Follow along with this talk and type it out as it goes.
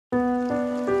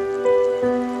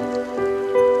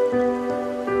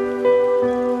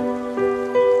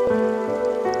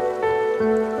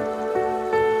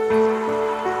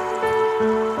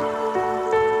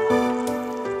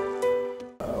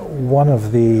one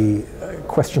of the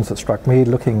questions that struck me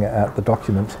looking at the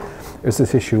document is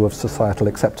this issue of societal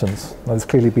acceptance. Now, there's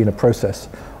clearly been a process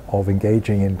of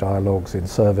engaging in dialogues, in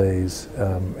surveys,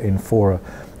 in fora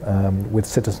with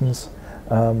citizens,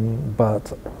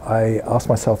 but I asked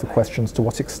myself the questions: to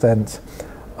what extent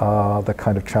are the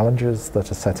kind of challenges that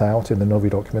are set out in the Novi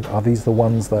document, are these the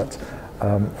ones that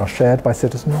are shared by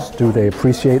citizens? Do they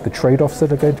appreciate the trade-offs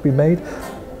that are going to be made?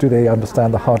 Do they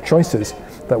understand the hard choices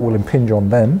that will impinge on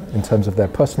them in terms of their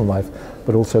personal life,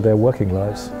 but also their working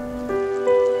lives?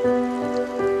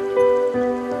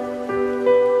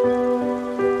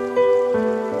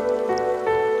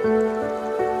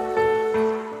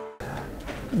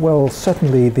 Well,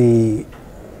 certainly the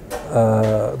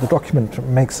document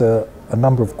makes a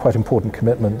number of quite important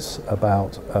commitments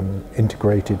about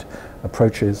integrated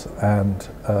approaches and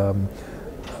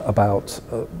about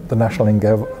the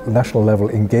national level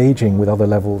engaging with other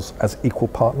levels as equal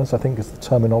partners, I think is the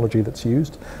terminology that's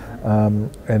used,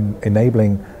 and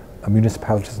enabling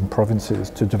municipalities and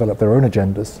provinces to develop their own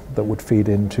agendas that would feed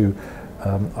into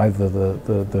either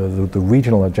the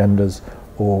regional agendas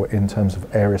or in terms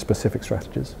of area-specific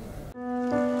strategies.